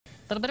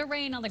A little bit of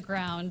rain on the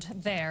ground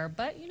there,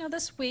 but you know,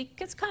 this week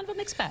it's kind of a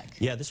mixed bag.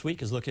 Yeah, this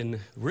week is looking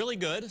really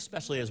good,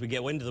 especially as we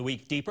get into the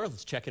week deeper.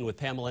 Let's check in with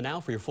Pamela now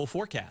for your full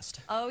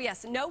forecast. Oh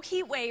yes, no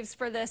heat waves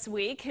for this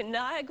week.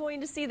 Not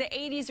going to see the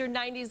 80s or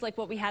 90s like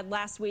what we had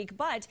last week,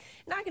 but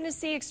not going to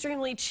see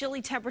extremely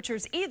chilly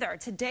temperatures either.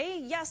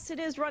 Today, yes, it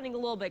is running a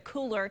little bit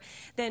cooler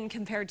than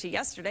compared to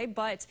yesterday,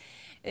 but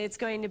it's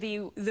going to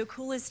be the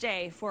coolest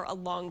day for a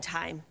long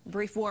time.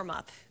 Brief warm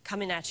up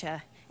coming at you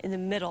in the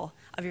middle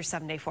of your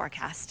 7-day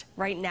forecast.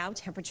 Right now,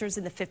 temperatures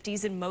in the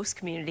 50s in most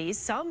communities,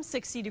 some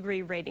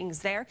 60-degree ratings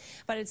there,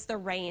 but it's the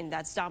rain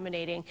that's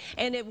dominating.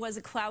 And it was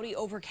a cloudy,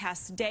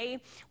 overcast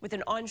day with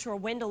an onshore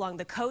wind along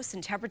the coast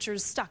and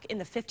temperatures stuck in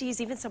the 50s,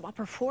 even some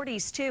upper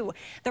 40s too.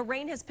 The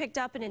rain has picked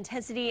up in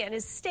intensity and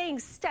is staying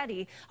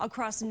steady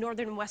across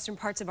northern and western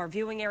parts of our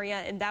viewing area,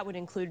 and that would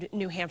include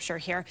New Hampshire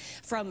here.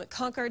 From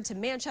Concord to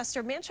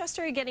Manchester,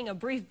 getting a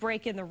brief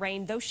break in the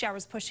rain, those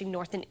showers pushing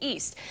north and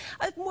east.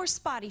 More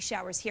spotty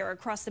showers here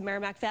across the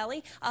Merrimack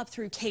Valley, up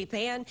through Cape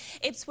Ann,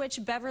 Ipswich,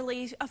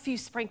 Beverly, a few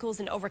sprinkles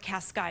and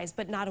overcast skies,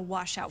 but not a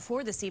washout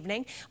for this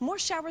evening. More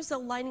showers though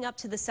lining up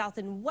to the south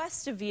and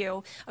west of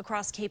you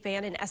across Cape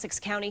Ann and Essex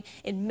County.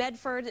 In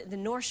Medford, the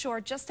North Shore,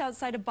 just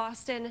outside of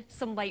Boston,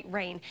 some light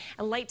rain.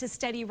 And light to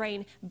steady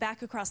rain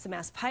back across the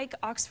Mass Pike,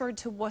 Oxford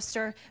to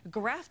Worcester,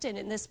 Grafton,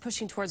 and this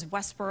pushing towards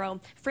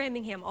Westboro.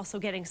 Framingham also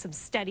getting some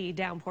steady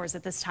downpours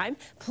at this time.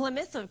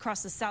 Plymouth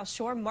across the South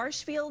Shore,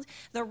 Marshfield,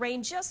 the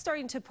rain just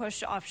starting to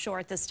push offshore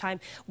at this time.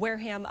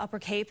 Wareham, Upper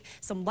Cape,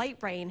 some light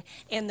rain,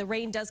 and the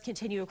rain does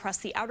continue across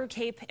the Outer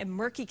Cape and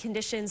murky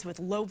conditions with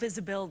low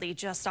visibility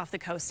just off the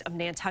coast of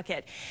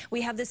Nantucket.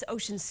 We have this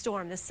ocean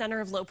storm, the center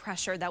of low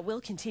pressure that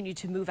will continue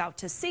to move out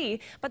to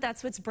sea, but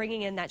that's what's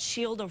bringing in that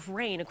shield of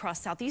rain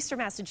across southeastern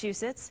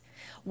Massachusetts,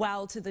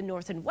 while to the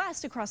north and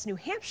west across New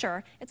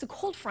Hampshire, it's a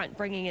cold front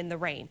bringing in the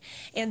rain.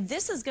 And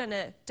this is going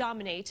to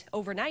dominate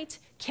overnight,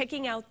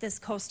 kicking out this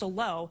coastal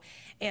low,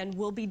 and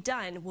we'll be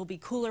done. We'll be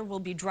cooler, we'll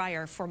be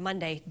drier for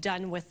Monday,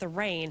 done with the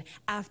rain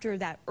after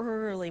that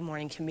early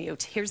morning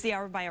commute. Here's the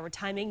hour-by-hour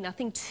timing.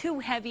 Nothing too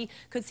heavy.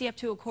 Could see up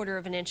to 1/4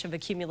 of an inch of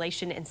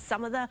accumulation in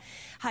some of the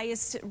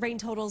highest rain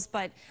totals,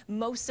 but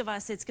most of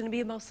us, it's going to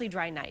be a mostly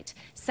dry night.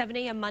 7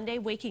 a.m. Monday,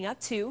 waking up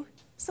to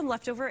some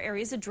leftover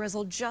areas of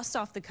drizzle just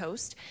off the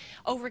coast.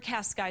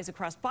 Overcast skies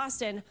across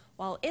Boston,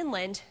 while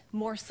inland,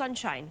 more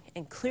sunshine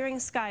and clearing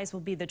skies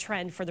will be the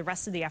trend for the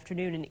rest of the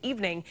afternoon and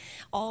evening.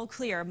 All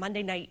clear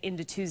Monday night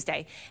into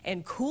Tuesday.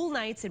 And cool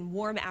nights and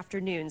warm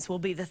afternoons will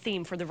be the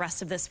theme for the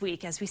rest of this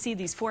week as we see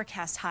these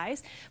forecast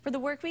highs. For the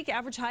work week,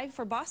 average high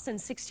for Boston,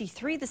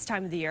 63 this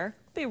time of the year.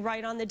 Be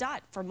right on the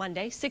dot for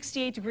Monday,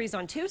 68 degrees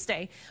on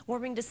Tuesday,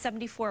 warming to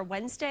 74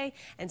 Wednesday,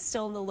 and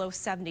still in the low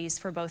 70s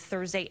for both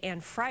Thursday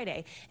and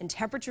Friday. And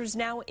temperatures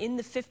now in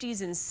the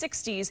 50s and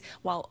 60s,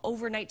 while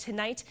overnight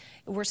tonight,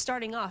 we're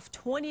starting off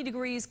 20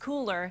 degrees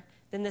cooler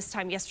than this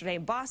time yesterday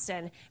in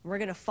Boston. We're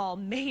going to fall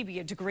maybe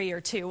a degree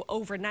or two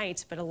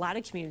overnight, but a lot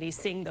of communities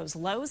seeing those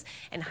lows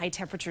and high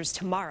temperatures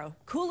tomorrow.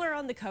 Cooler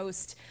on the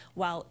coast,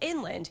 while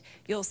inland,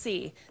 you'll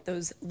see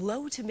those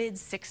low to mid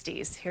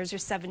 60s. Here's your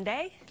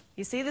 7-day.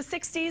 You see the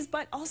 60s,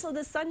 but also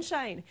the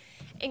sunshine.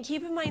 And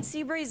keep in mind,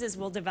 sea breezes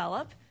will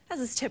develop,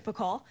 as is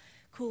typical.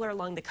 Cooler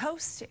along the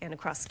coast and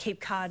across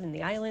Cape Cod and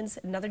the islands.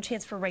 Another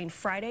chance for rain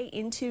Friday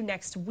into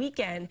next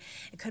weekend.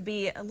 It could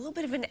be a little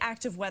bit of an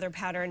active weather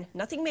pattern.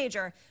 Nothing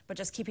major, but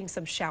just keeping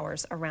some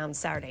showers around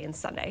Saturday and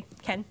Sunday.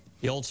 Ken?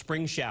 The old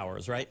spring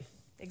showers, right?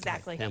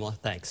 Exactly. Pamela,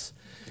 thanks.